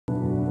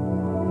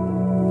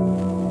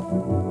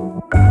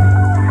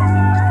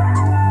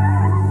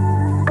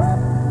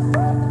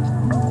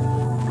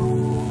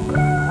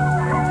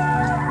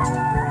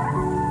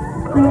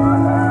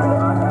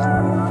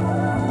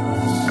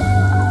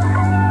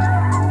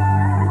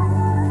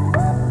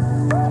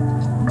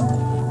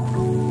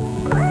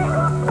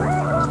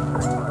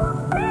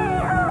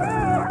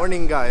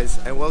guys,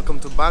 and welcome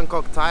to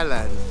Bangkok,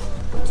 Thailand.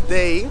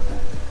 Today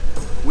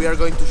we are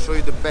going to show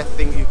you the best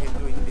thing you can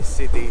do in this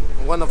city,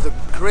 one of the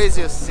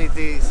craziest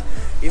cities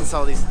in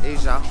Southeast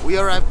Asia. We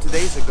arrived 2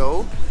 days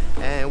ago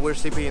and we're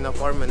sleeping in an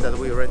apartment that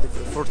we rented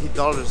for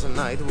 $40 a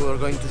night. We are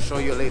going to show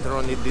you later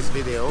on in this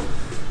video,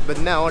 but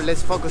now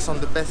let's focus on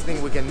the best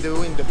thing we can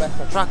do in the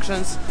best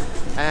attractions.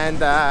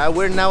 And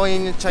we're now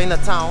in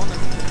Chinatown,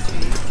 as you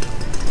can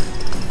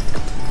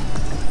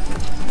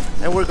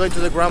see, and we're going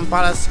to the Grand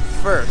Palace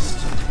first.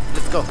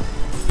 Let's go.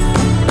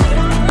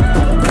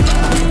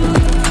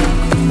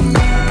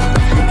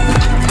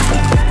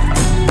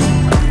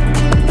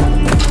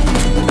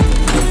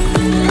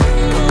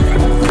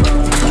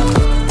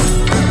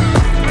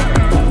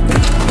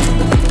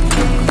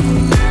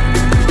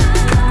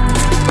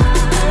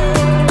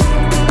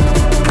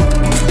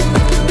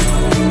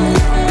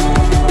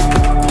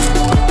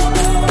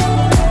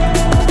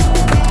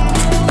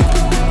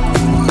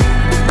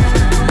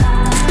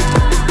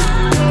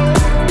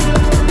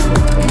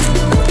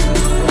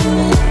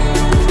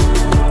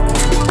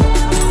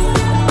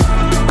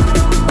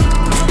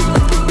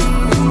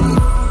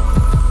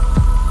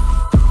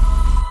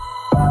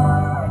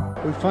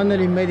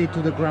 Finally made it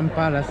to the Grand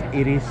Palace.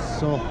 It is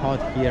so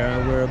hot here.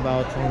 We're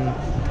about on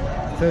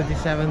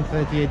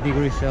 37-38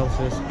 degrees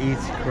Celsius.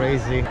 It's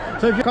crazy.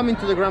 So if you're coming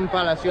to the Grand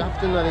Palace, you have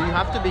to know that you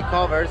have to be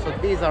covered. So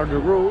these are the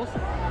rules,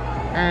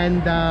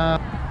 and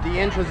the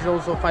entrance is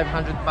also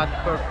 500 baht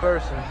per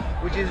person,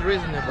 which is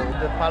reasonable.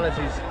 The palace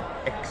is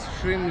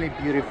extremely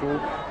beautiful.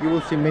 You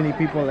will see many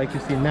people like you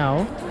see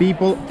now.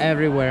 People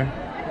everywhere.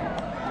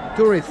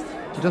 Tourists,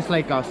 just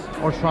like us,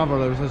 or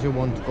travelers as you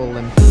want to call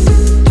them.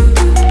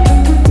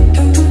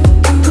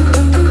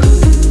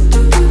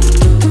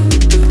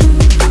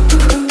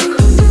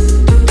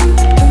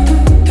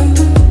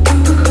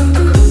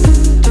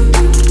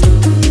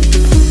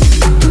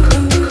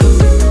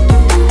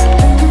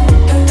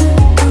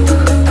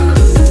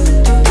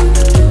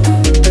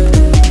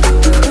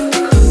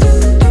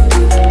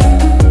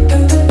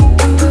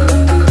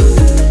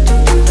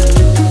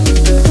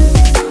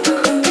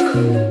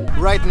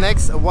 Right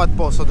next, Wat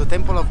Pho, so the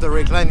temple of the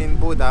reclining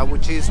Buddha,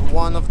 which is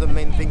one of the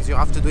main things you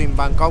have to do in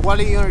Bangkok while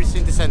you're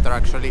in the center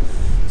actually.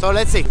 So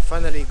let's see. We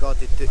finally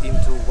got it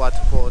into Wat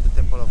Pho, the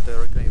temple of the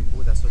reclining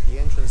Buddha. So the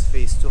entrance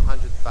fee is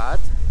 200 baht,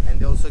 and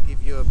they also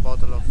give you a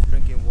bottle of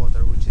drinking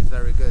water, which is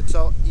very good.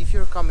 So if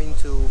you're coming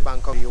to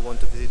Bangkok, you want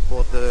to visit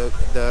both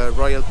the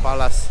Royal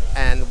Palace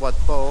and Wat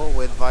Pho,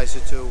 we advise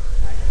you to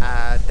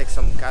take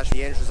some cash.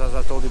 The entrance, as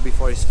I told you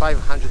before, is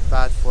 500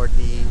 baht for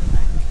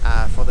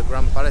the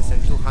Grand Palace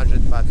and 200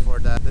 baht for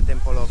the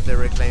temple of the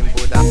reclaimed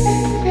Buddha.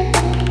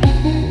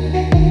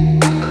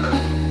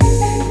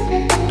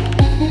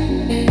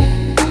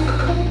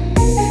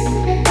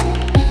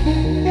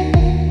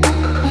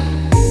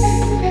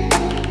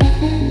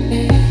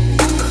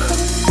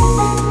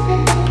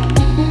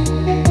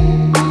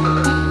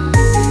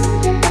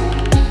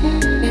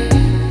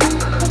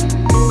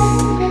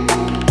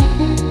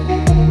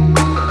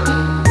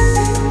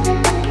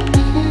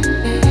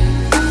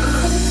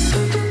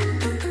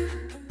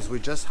 We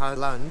just had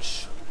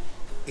lunch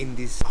in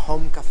this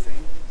home cafe,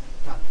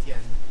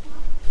 Tatian.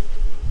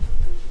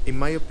 In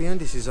my opinion,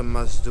 this is a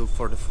must-do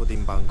for the food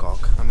in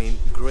Bangkok. I mean,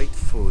 great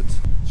food,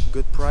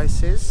 good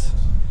prices,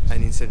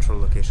 and in central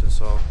location.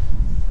 So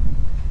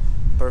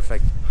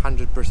perfect,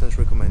 100%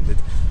 recommended.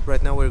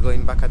 Right now we're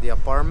going back at the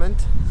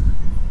apartment,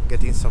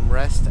 getting some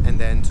rest, and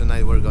then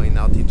tonight we're going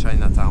out in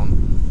Chinatown.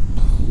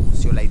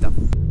 See you later.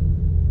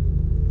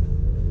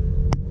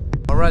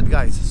 Alright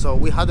guys, so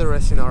we had a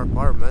rest in our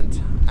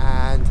apartment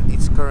and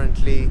it's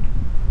currently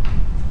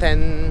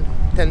 10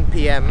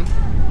 p.m.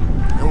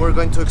 and we're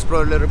going to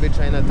explore a little bit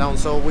Chinatown.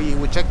 So we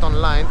checked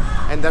online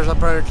and there's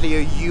apparently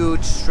a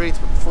huge street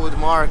food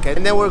market,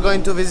 and then we're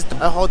going to visit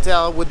a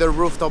hotel with a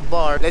rooftop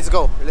bar. Let's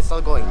go, let's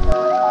start going.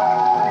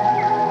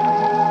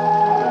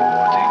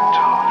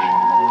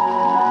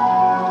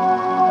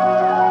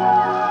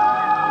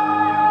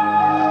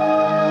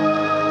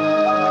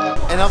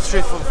 Enough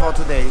street food for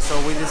today, so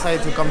we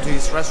decided to come to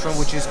this restaurant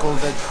which is called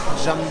the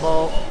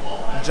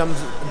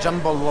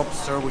Jumbo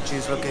Lobster, which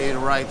is located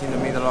right in the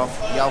middle of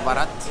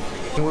Barat.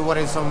 And we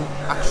wanted some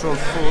actual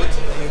food.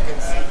 You can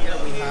see here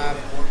we have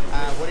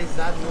what is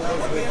that?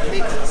 Noodles with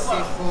mixed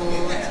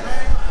seafood,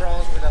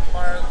 prawns with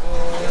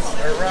asparagus,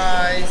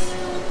 rice,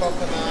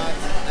 coconut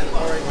and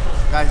orange.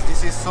 Guys,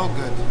 this is so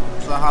good.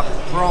 So I have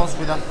prawns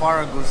with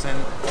asparagus and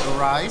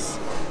rice,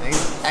 and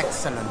it's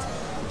excellent.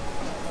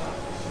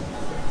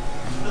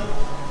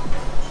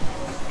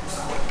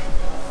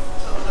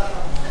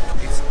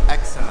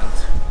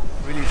 Excellent,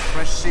 really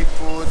fresh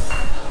seafood,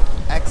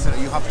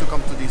 excellent. You have to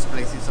come to this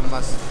place, it's a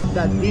must.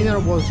 That dinner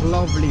was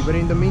lovely, but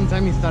in the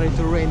meantime it started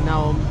to rain.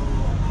 Now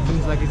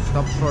seems like it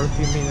stopped for a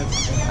few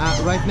minutes.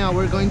 Right now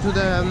we're going to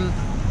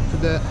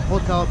the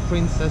Hotel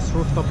Princess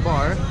rooftop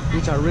bar,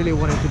 which I really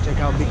wanted to check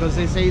out because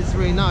they say it's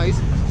really nice.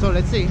 So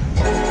let's see.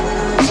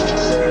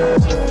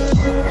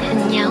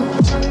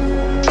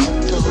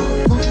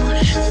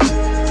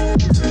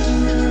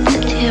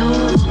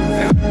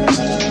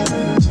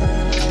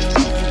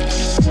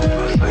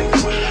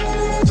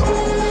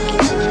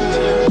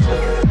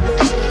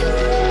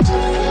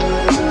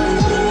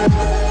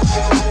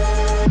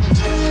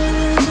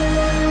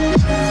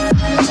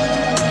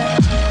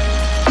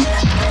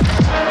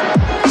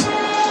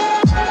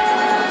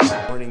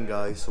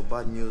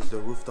 bad news, the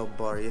rooftop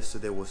bar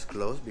yesterday was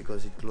closed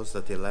because it closed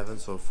at 11,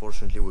 so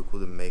unfortunately we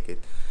couldn't make it.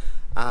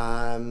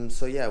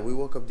 So yeah, we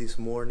woke up this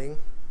morning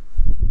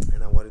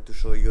and I wanted to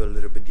show you a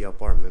little bit the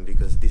apartment,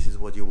 because this is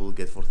what you will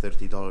get for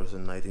 $30 a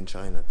night in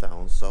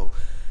Chinatown. So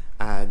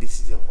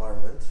this is the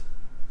apartment,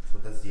 so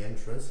that's the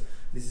entrance.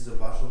 This is a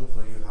bathroom,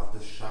 so you have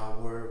the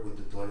shower with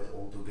the toilet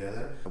all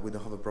together. We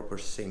don't have a proper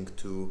sink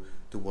to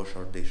wash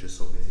our dishes,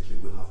 so basically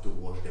we have to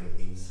wash them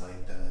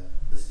inside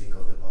the sink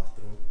of the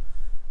bathroom.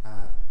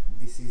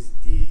 This is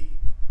the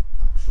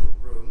actual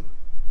room.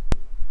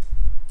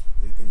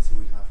 You can see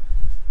we have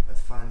a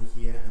fan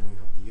here, and we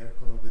have the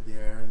aircon over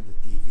there,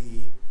 the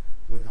TV.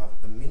 We have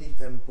a mini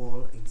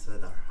temple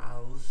inside our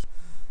house,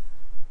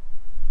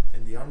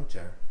 and the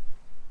armchair.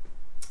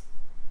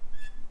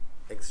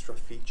 Extra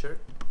feature,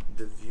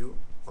 the view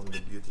on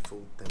the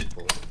beautiful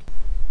temple.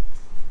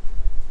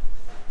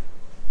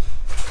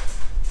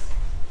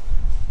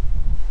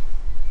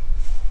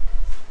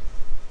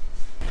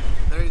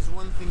 There is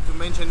one thing to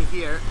mention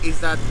here,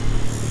 is that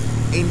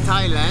in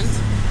Thailand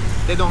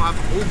they don't have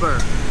Uber,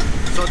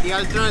 so the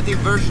alternative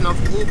version of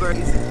Uber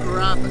is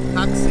Grab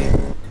taxi,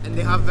 and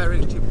they have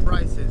very cheap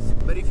prices.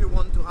 But if you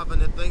want to have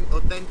an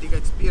authentic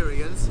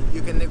experience,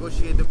 you can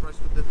negotiate the price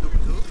with the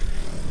tuk-tuk.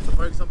 So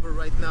for example,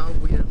 right now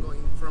we are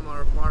going from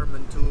our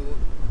apartment to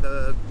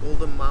the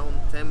Golden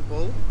Mount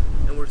Temple,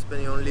 and we're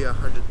spending only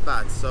 100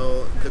 baht.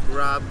 So the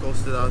Grab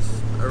costed us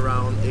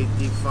around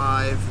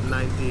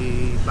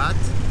 85-90 baht,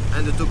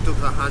 and the tuk-tuk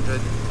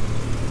 100.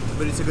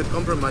 But it's a good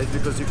compromise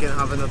because you can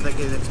have an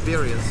authentic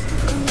experience.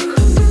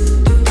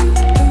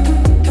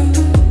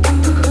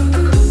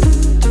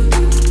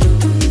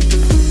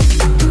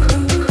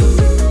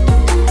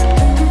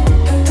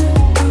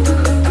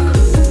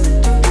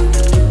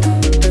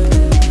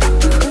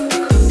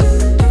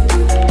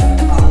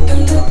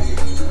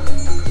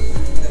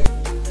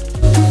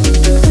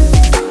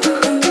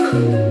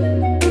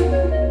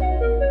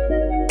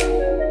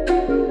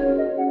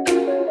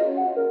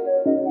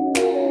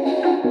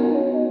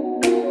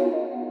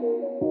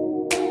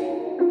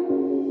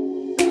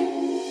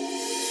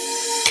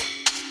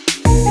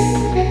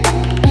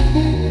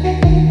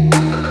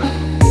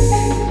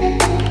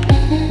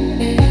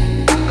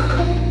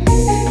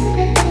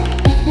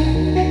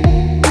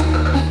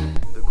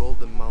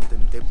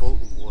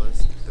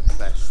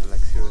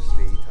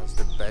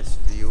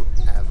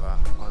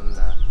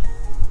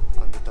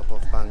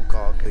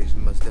 It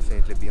must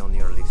definitely be on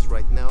your list.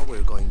 Right now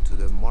we're going to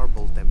the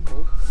Marble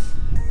Temple,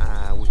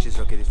 which is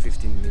located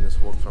 15 minutes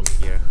walk from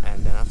here,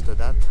 and then after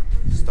that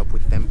stop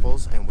with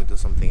temples and we'll do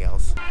something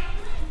else.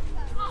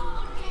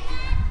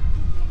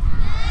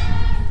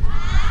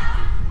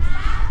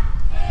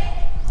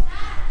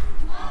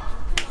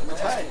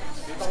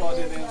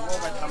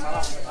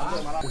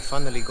 We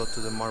finally got to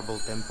the Marble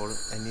Temple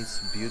and it's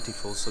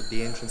beautiful. So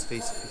the entrance fee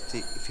is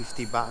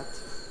 50 baht,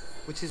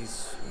 which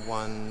is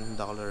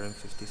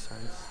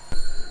 $1.50.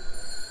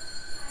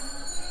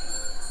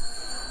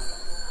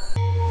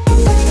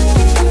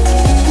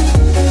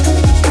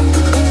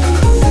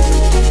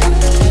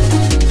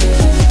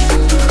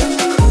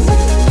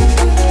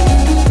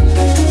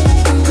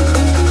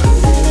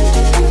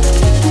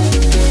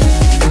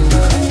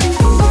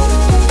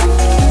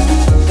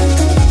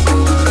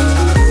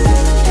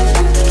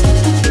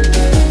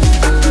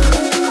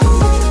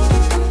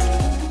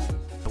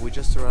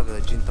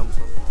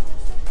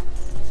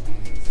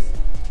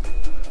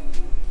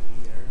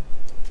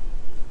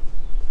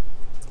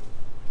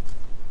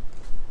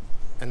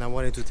 And I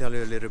wanted to tell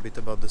you a little bit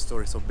about the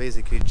story. So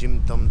basically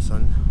Jim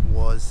Thompson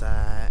was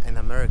an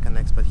American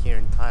expat here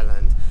in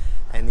Thailand,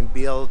 and he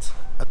built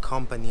a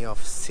company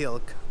of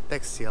silk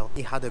textile.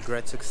 He had a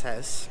great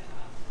success,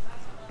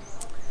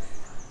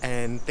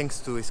 and thanks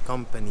to his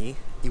company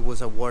he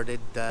was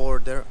awarded the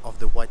Order of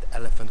the White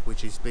Elephant,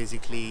 which is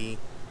basically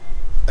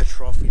a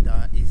trophy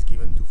that is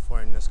given to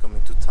foreigners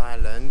coming to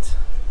Thailand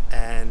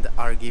and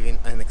are giving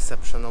an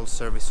exceptional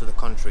service to the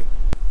country.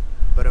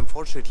 But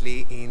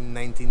unfortunately in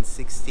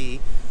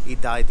 1960 he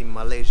died in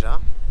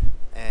Malaysia,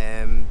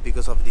 and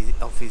because of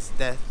his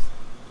death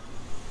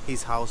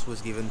his house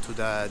was given to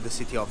the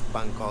city of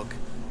Bangkok,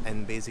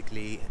 and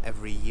basically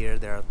every year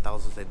there are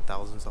thousands and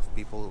thousands of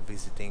people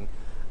visiting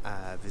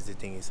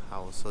his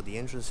house. So the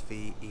entrance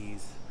fee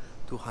is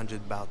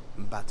 200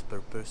 baht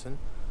per person,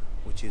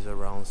 which is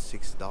around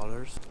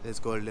 $6. Let's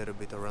go a little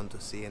bit around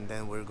to see, and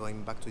then we're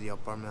going back to the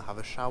apartment, have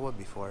a shower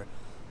before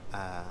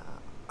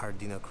our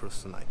dinner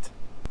cruise tonight.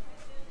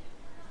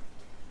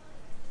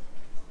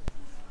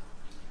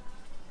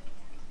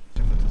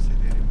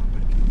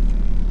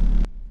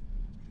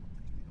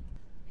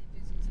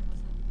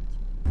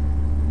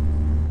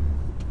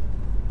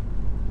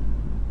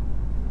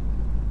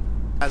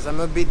 As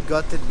I'm a bit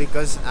gutted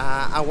because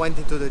I went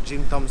into the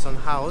Jim Thompson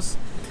house,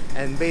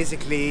 and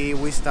basically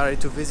we started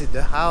to visit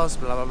the house,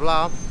 blah blah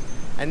blah,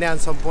 and then at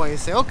some point you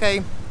say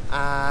okay,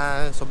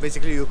 so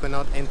basically you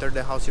cannot enter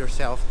the house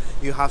yourself,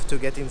 you have to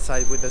get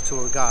inside with the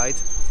tour guide,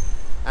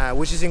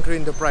 which is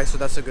including the price, so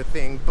that's a good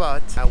thing.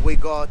 But we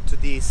got to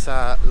these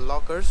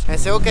lockers and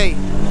say okay,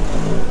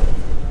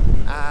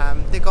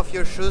 take off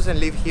your shoes and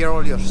leave here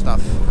all your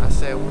stuff. I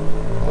say,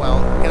 well,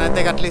 can I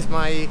take at least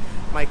my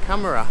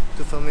camera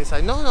to film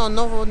inside?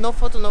 No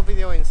photo, no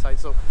video inside,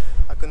 so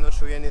I cannot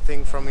show you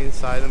anything from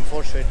inside,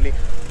 unfortunately.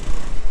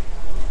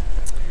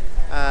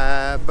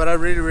 But I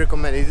really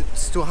recommend it.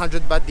 It's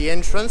 200 baht the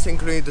entrance,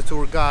 including the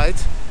tour guide.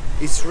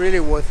 It's really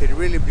worth it,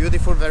 really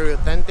beautiful, very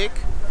authentic.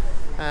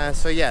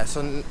 So yeah,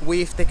 so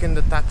we've taken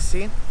the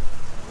taxi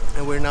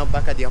and we're now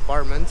back at the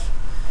apartment.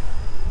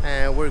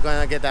 And we're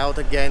gonna get out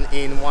again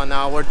in 1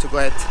 hour to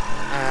get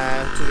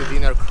to the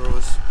dinner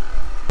cruise.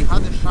 We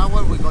had a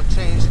shower, we got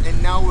changed,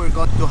 and now we're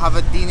going to have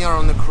a dinner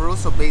on the cruise.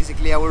 So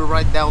basically I will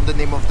write down the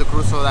name of the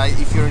cruise so that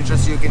if you're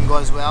interested you can go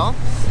as well.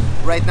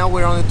 Right now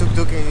we're on a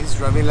tuk-tuk and it's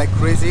driving like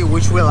crazy,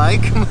 which we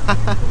like.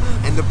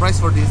 And the price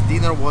for this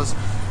dinner was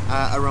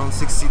around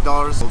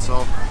 $60,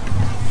 also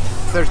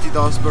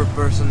 $30 per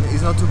person.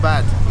 It's not too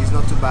bad, it's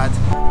not too bad.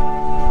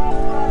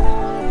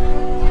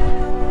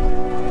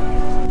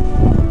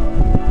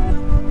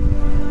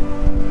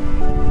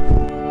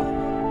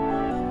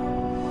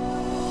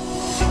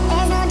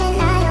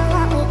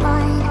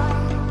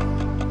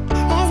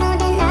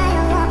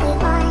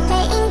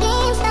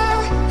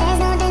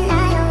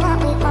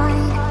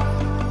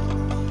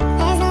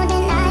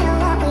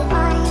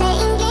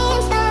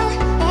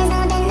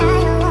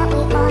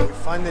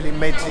 Finally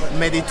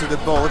made it to the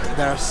boat.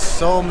 There are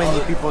so many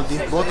people.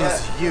 This boat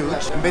is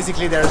huge. And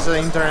basically there's an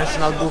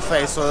international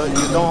buffet, so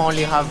you don't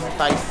only have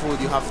Thai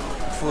food, you have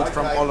food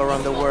from all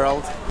around the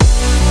world.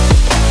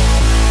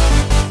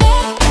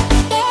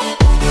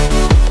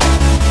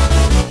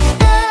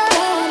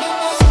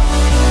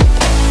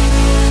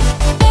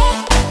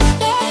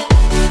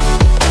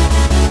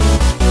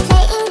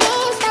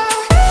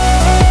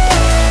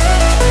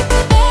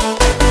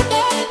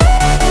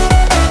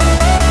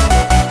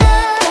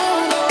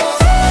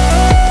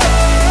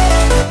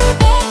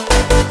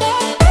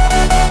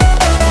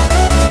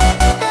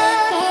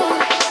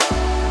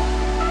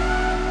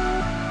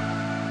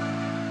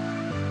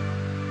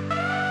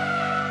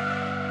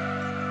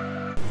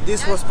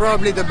 This was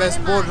probably the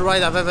best boat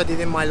ride I've ever did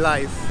in my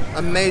life.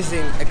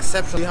 Amazing,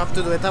 exceptional. You have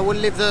to do it. I will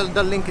leave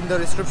the link in the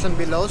description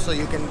below so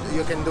you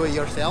can do it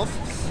yourself.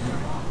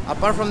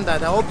 Apart from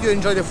that, I hope you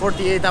enjoyed the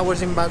 48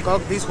 hours in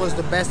Bangkok. This was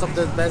the best of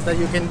the best that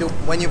you can do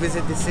when you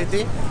visit the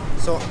city.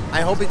 So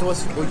I hope it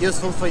was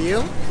useful for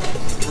you.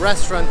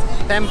 Restaurant,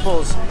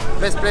 temples,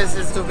 best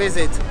places to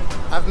visit.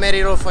 I've made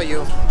it all for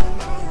you.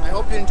 I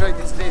hope you enjoyed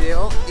this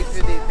video. If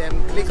you did,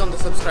 then click on the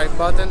subscribe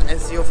button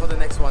and see you for the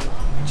next one.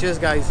 Cheers,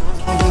 guys.